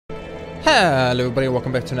Hello everybody,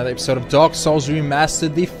 welcome back to another episode of Dark Souls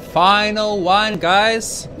Remastered, the final one,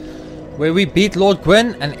 guys, where we beat Lord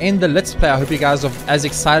Gwyn and end the Let's Play. I hope you guys are as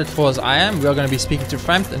excited for as I am. We are going to be speaking to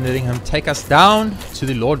Frank and letting him take us down to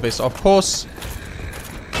the Lord base. Of course,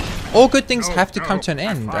 all good things have to come to an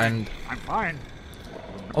end, and I'm fine.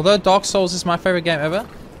 Although Dark Souls is my favorite game ever,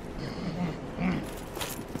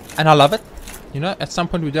 and I love it, you know, at some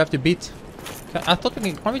point we do have to beat. I thought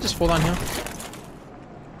can't we just fall down here?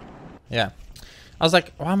 Yeah. I was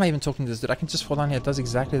like, why am I even talking to this dude? I can just fall down here. It does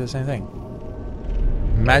exactly the same thing.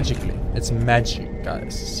 Magically. It's magic,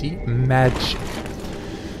 guys. See? Magic.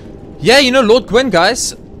 Yeah, you know, Lord Gwyn,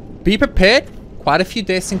 guys. Be prepared. Quite a few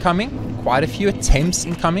deaths incoming. Quite a few attempts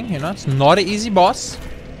incoming, you know. It's not an easy boss.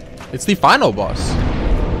 It's the final boss.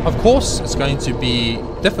 Of course, it's going to be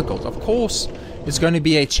difficult. Of course, it's going to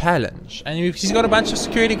be a challenge. And he's got a bunch of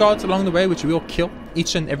security guards along the way, which we will kill.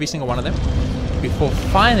 Each and every single one of them. Before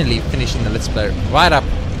finally finishing the Let's Play right up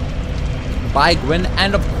by Gwyn,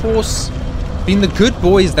 and of course being the good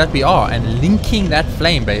boys that we are and linking that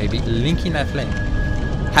flame, baby, linking that flame.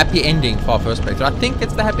 Happy ending for our first playthrough. I think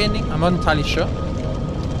it's the happy ending, I'm not entirely sure.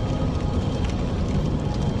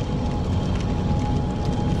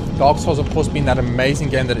 Dark Souls, of course, being that amazing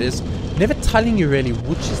game that it is, never telling you really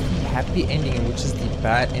which is the happy ending and which is the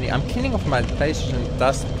bad ending. I'm killing off my PlayStation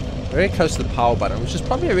dust very close to the power button, which is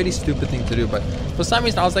probably a really stupid thing to do, but for some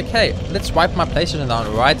reason I was like, hey, let's wipe my PlayStation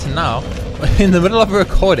down right now in the middle of a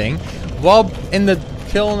recording while in the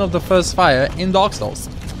kiln of the first fire in Dark Souls.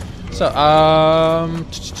 So trying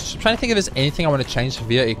to think if there's anything I want to change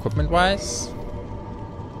via equipment wise.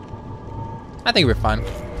 I think we're fine.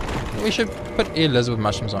 We should put Elizabeth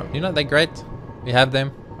mushrooms on. You know, they're great. We have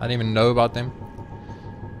them. I didn't even know about them.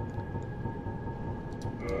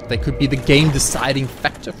 They could be the game deciding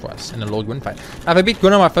factor for us in a Lord Gwyn fight. Now, if I beat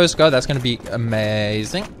Gwyn on my first go, that's going to be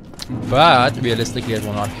amazing. But realistically, it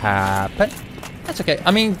will not happen. That's okay.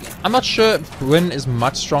 I mean, I'm not sure if Gwyn is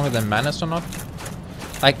much stronger than Manus or not.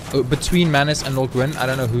 Like, between Manus and Lord Gwyn, I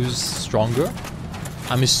don't know who's stronger.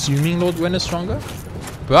 I'm assuming Lord Gwyn is stronger.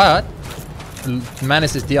 But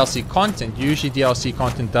Manus is DLC content. Usually DLC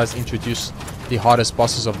content does introduce the hardest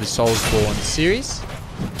bosses of the Soulsborne series,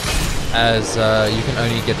 as you can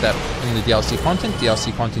only get that in the DLC content.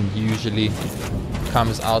 DLC content usually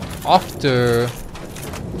comes out after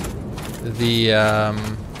the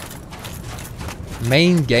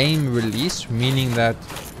main game release, meaning that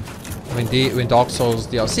when Dark Souls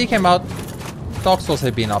DLC came out, Dark Souls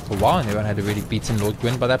had been out for a while and everyone had already beaten Lord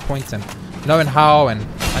Gwyn by that point and known how and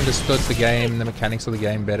understood the game, the mechanics of the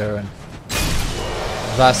game better, and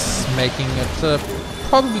thus making it a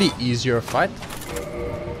probably easier fight.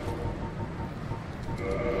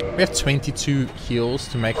 We have 22 heals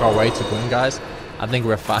to make our way to Gwyn, guys. I think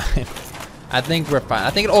we're fine. I think we're fine. I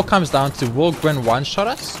think it all comes down to, will Gwyn one-shot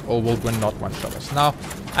us or will Gwyn not one-shot us? Now,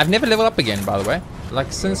 I've never leveled up again, by the way.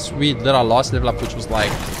 Like, since we did our last level up, which was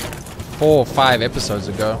like 4 or 5 episodes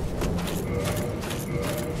ago,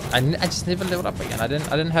 I just never leveled up again. I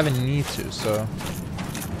didn't have a need to, so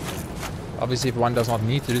obviously if one does not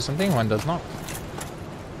need to do something, one does not.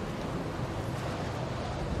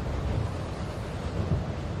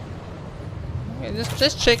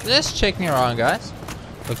 Just checking around, guys.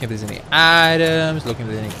 Looking if there's any items, looking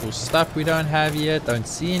if there's any cool stuff we don't have yet. Don't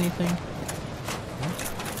see anything.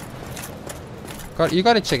 You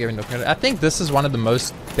gotta check everything. Looking at it. I think this is one of the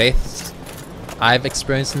most deaths I've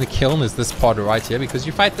experienced in the kiln, is this part right here, because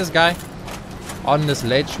you fight this guy on this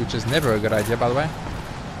ledge, which is never a good idea, by the way.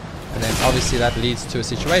 And then obviously that leads to a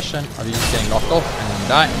situation of you just getting knocked off and then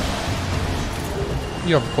die.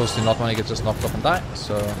 You of course do not want to get just knocked off and die,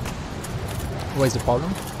 so always a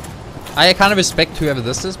problem. I kind of respect whoever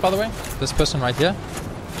this is, by the way. This person right here.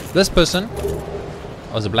 This person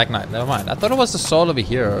was a Black Knight. Never mind. I thought it was the soul of a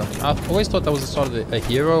hero. I've always thought that was the soul of a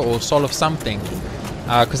hero or soul of something.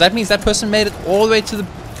 Because that means that person made it all the way to the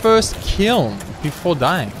first kiln before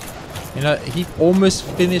dying. You know, he almost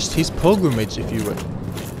finished his pilgrimage, if you would.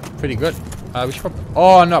 Pretty good. We should probably...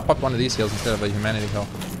 Oh, no. I popped one of these heals instead of a humanity heal.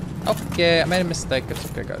 Okay. I made a mistake. It's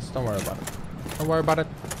okay, guys. Don't worry about it. Don't worry about it.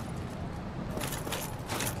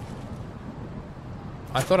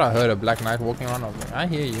 I thought I heard a Black Knight walking around. I was like, I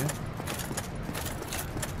hear you.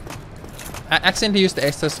 I accidentally used the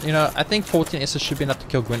Estus. You know, I think 14 Estus should be enough to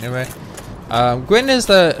kill Gwyn anyway. Gwyn is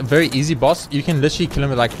a very easy boss. You can literally kill him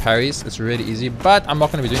with like parries. It's really easy. But I'm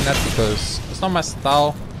not going to be doing that because it's not my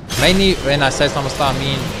style. Mainly when I say it's not my style, I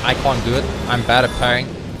mean I can't do it. I'm bad at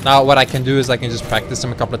parrying. Now what I can do is I can just practice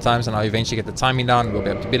him a couple of times and I'll eventually get the timing down. We'll be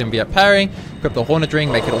able to beat him via parrying. Equip the Hornet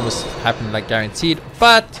Ring. Make it almost happen like guaranteed.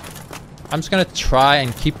 But I'm just gonna try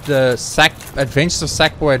and keep the Adventures of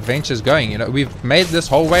Sackboy Adventures going. You know, we've made this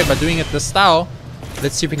whole way by doing it this style.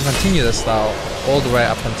 Let's see if we can continue this style all the way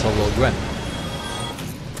up until Lord Gwyn.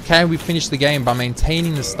 Can we finish the game by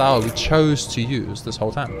maintaining the style we chose to use this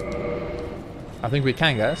whole time? I think we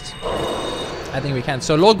can, guys. I think we can.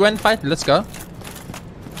 So Lord Gwyn fight, let's go.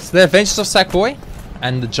 So the Adventures of Sackboy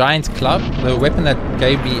and the Giant Club, the weapon that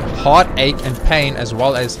gave me heartache and pain as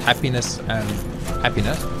well as happiness and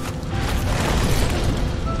happiness.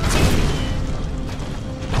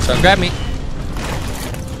 So grab me.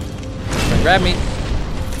 So grab me.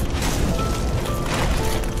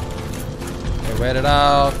 Okay, wait it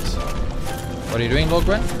out. What are you doing, Lord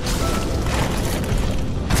Gwyn?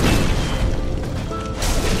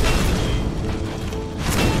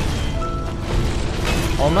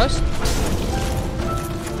 Almost.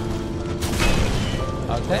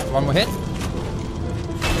 Okay, one more hit.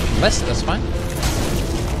 Missed, that's fine.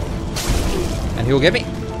 And he will get me.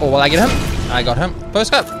 Or will I get him? I got him.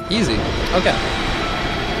 First up. Easy. Okay.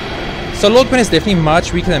 So Lord Gwyn is definitely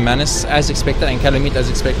much weaker than Manus as expected and Calamite as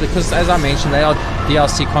expected, because as I mentioned, they are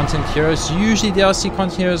DLC content heroes. Usually DLC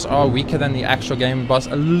content heroes are weaker than the actual game boss.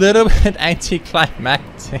 A little bit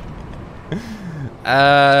anticlimactic.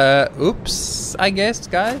 Oops, I guess,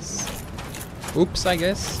 guys. Oops, I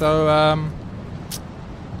guess. So,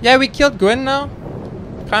 yeah, we killed Gwyn now.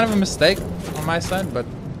 Kind of a mistake on my side, but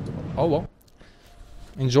oh well.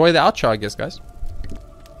 Enjoy the outro, I guess, guys.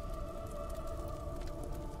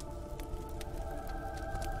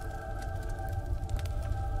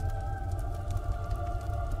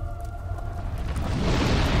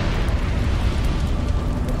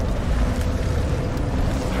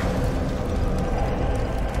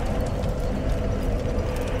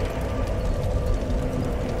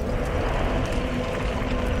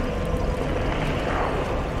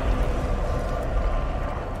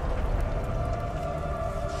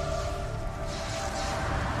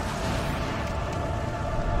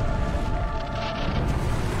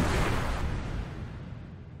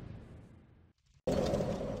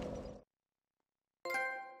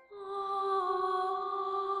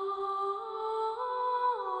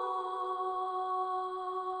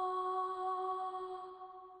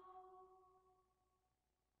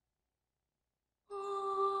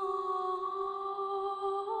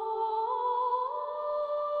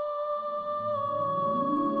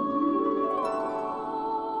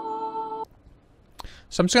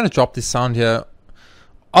 So I'm just going to drop this sound here.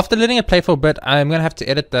 After letting it play for a bit, I'm going to have to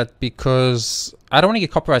edit that because I don't want to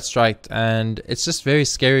get copyright striked, and it's just very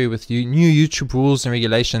scary with new YouTube rules and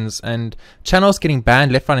regulations and channels getting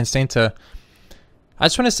banned left, right and center. I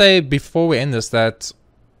just want to say before we end this that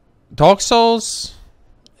Dark Souls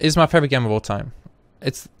is my favorite game of all time.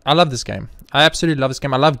 I love this game. I absolutely love this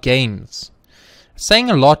game. I love games. Saying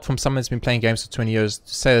a lot from someone that's been playing games for 20 years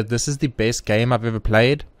to say that this is the best game I've ever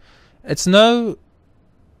played. It's no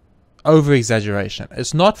over exaggeration.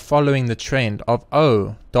 It's not following the trend of,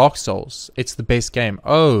 oh, Dark Souls, it's the best game.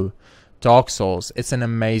 Oh, Dark Souls, it's an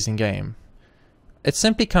amazing game. It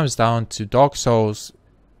simply comes down to Dark Souls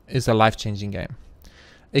is a life-changing game.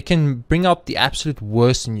 It can bring out the absolute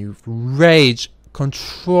worst in you. Rage,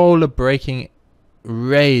 controller breaking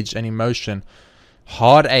rage and emotion,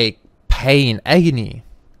 heartache, pain, agony,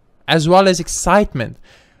 as well as excitement.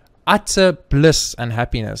 Utter bliss and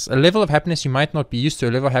happiness. A level of happiness you might not be used to,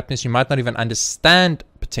 a level of happiness you might not even understand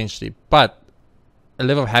potentially, but a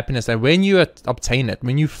level of happiness that when you obtain it,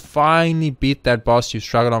 when you finally beat that boss you've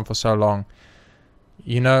struggled on for so long,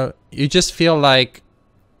 you know, you just feel like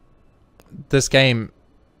this game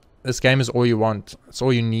is all you want. It's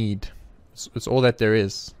all you need. It's all that there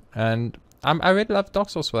is. And I really love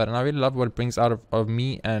Dark Souls for that, and I really love what it brings out of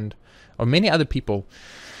me and of many other people.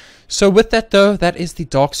 So with that though, that is the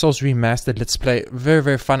Dark Souls Remastered Let's Play. Very,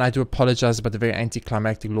 very fun. I do apologize about the very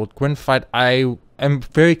anticlimactic Lord Gwyn fight. I am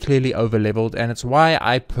very clearly over-leveled, and it's why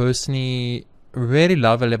I personally really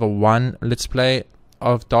love a level 1 Let's Play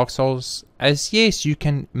of Dark Souls. As yes, you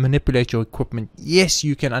can manipulate your equipment. Yes,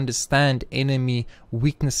 you can understand enemy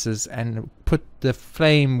weaknesses and put the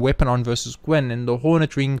flame weapon on versus Gwyn and the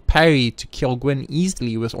Hornet Ring parry to kill Gwyn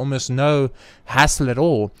easily with almost no hassle at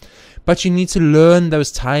all. But you need to learn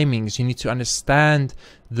those timings. You need to understand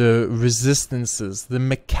the resistances, the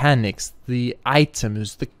mechanics, the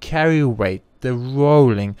items, the carry weight, the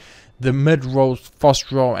rolling, the mid-roll,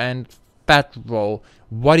 fast roll, and fat roll.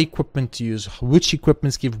 What equipment to use, which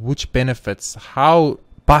equipments give which benefits, how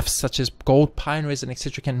buffs such as gold, pine resin,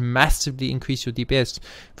 etc. can massively increase your DPS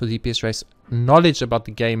for the DPS race. Knowledge about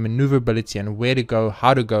the game, maneuverability, and where to go,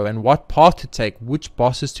 how to go, and what path to take, which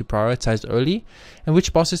bosses to prioritize early, and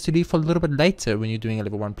which bosses to leave for a little bit later when you're doing a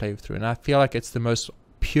level 1 playthrough. And I feel like it's the most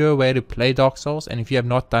pure way to play Dark Souls, and if you have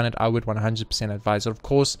not done it, I would 100% advise it. Of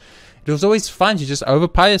course, it was always fun to just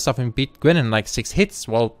overpower yourself and beat Gwyn in like 6 hits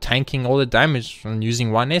while tanking all the damage and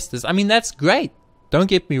using 1 Estus. I mean, that's great. Don't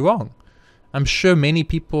get me wrong. I'm sure many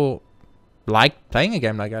people like playing a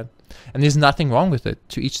game like that, and there's nothing wrong with it.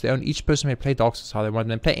 To each their own. Each person may play Dark Souls how they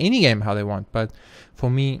want and play any game how they want. But for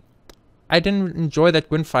me, I didn't enjoy that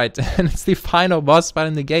Gwyn fight, and it's the final boss fight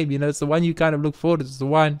in the game. You know, it's the one you kind of look forward to. It's the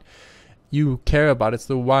one you care about. It's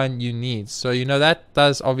the one you need. So, you know, that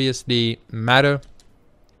does obviously matter.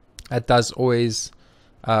 That does always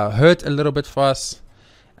hurt a little bit for us,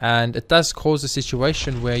 and it does cause a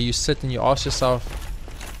situation where you sit and you ask yourself,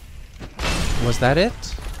 was that it?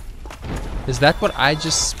 Is that what I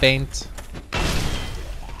just spent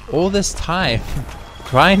all this time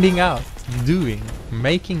grinding out, doing,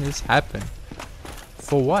 making this happen?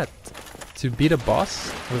 For what? To beat a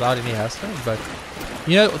boss without any hassle? But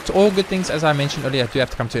you know, to all good things, as I mentioned earlier, do have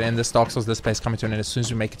to come to an end. This Dark Souls, this place coming to an end as soon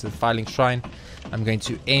as we make it to the Filing Shrine. I'm going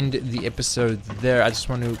to end the episode there. I just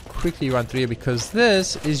want to quickly run through it because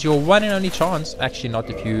this is your one and only chance. Actually, not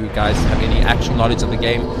if you guys have any actual knowledge of the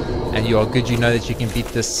game and you are good. You know that you can beat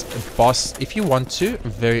this boss if you want to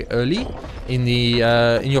very early in the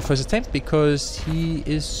in your first attempt, because he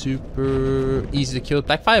is super easy to kill with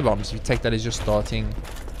black firebombs. If you take that as your starting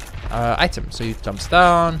item, so he jumps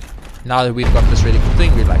down. Now that we've got this really cool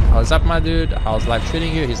thing, we're like, how's up, my dude? How's life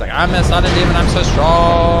treating you? He's like, I'm a silent demon, I'm so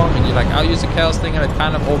strong. And you're like, I'll use a chaos thing, and it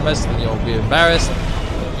kind of all missed, and you'll be embarrassed.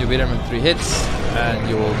 You'll beat him in 3 hits, and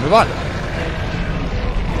you'll move on.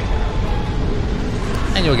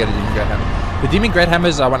 And you'll get a Demon Great Hammer. The Demon Great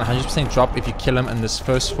Hammers are 100% drop if you kill him in this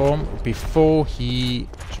first form before he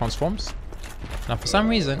transforms. Now, for some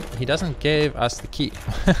reason, he doesn't give us the key.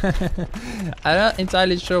 I'm not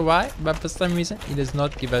entirely sure why, but for some reason, he does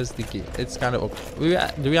not give us the key. It's kind of awkward.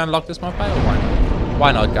 Do we unlock this modifier or why not?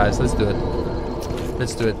 Why not, guys? Let's do it.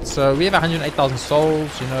 Let's do it. So we have 108,000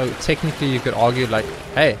 souls. You know, technically, you could argue like,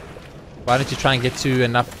 hey, why don't you try and get to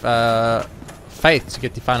enough faith to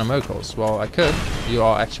get the final miracles? Well, I could. You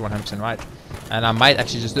are actually 100% right. And I might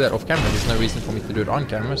actually just do that off camera. There's no reason for me to do it on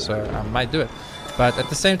camera, so I might do it. But at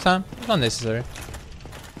the same time, it's not necessary.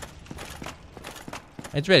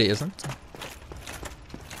 It really isn't.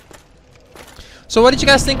 So what did you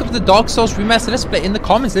guys think of the Dark Souls Remastered Let's Play? In the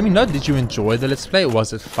comments, let me know. Did you enjoy the Let's Play?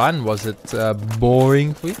 Was it fun? Was it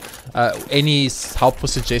boring for you? Any helpful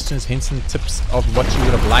suggestions, hints and tips of what you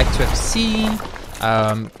would have liked to have seen?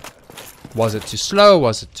 Was it too slow?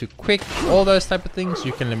 Was it too quick? All those type of things,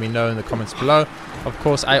 you can let me know in the comments below. Of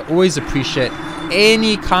course, I always appreciate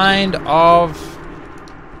any kind of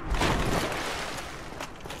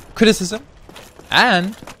criticism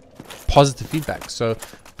and positive feedback, so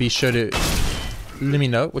be sure to let me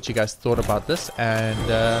know what you guys thought about this,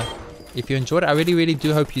 and if you enjoyed it, I really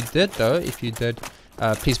do hope you did. Though if you did,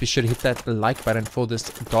 please be sure to hit that like button for this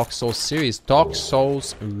Dark Souls series, Dark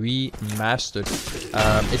Souls Remastered.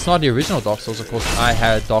 It's not the original Dark Souls, of course. I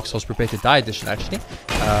had Dark Souls Prepare to Die edition actually,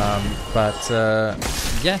 but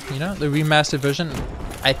yeah, you know, the remastered version,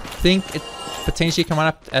 I think it potentially can run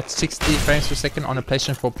up at 60 frames per second on a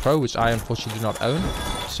PlayStation 4 Pro, which I unfortunately do not own.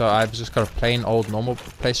 So I've just got a plain old normal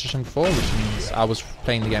PlayStation 4, which means I was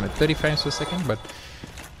playing the game at 30 frames per second. But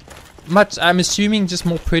I'm assuming just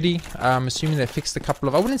more pretty. I'm assuming they fixed a couple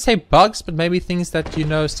of, I wouldn't say bugs, but maybe things that, you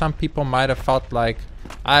know, some people might have felt like,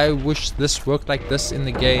 I wish this worked like this in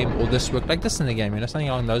the game, or this worked like this in the game, you know, something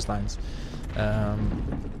along those lines.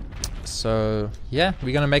 So yeah,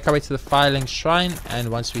 we're gonna make our way to the Filing Shrine, and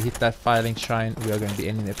once we hit that Filing Shrine, we are going to be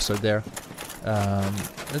ending the episode there.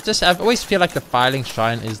 I always feel like the Filing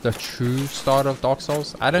Shrine is the true start of Dark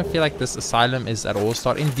Souls. I don't feel like this Asylum is at all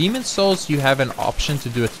start. In Demon Souls, you have an option to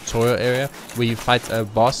do a tutorial area where you fight a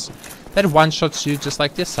boss that one-shots you, just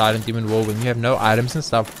like the Asylum Demon War, when you have no items and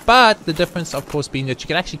stuff. But the difference, of course, being that you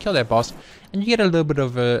can actually kill that boss, and you get a little bit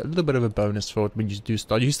of a bonus for it when you do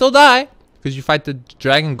start. You still die because you fight the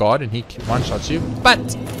Dragon God and he one-shots you, but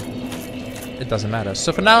it doesn't matter.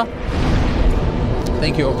 So for now,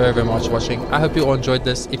 thank you all very much for watching. I hope you all enjoyed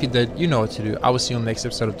this. If you did, you know what to do. I will see you on the next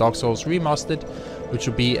episode of Dark Souls Remastered, which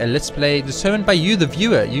will be a Let's Play determined by you, the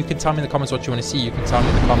viewer. You can tell me in the comments what you want to see. You can tell me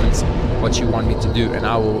in the comments what you want me to do, and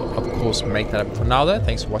I will, of course, make that up. For now, though,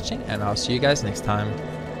 thanks for watching, and I'll see you guys next time.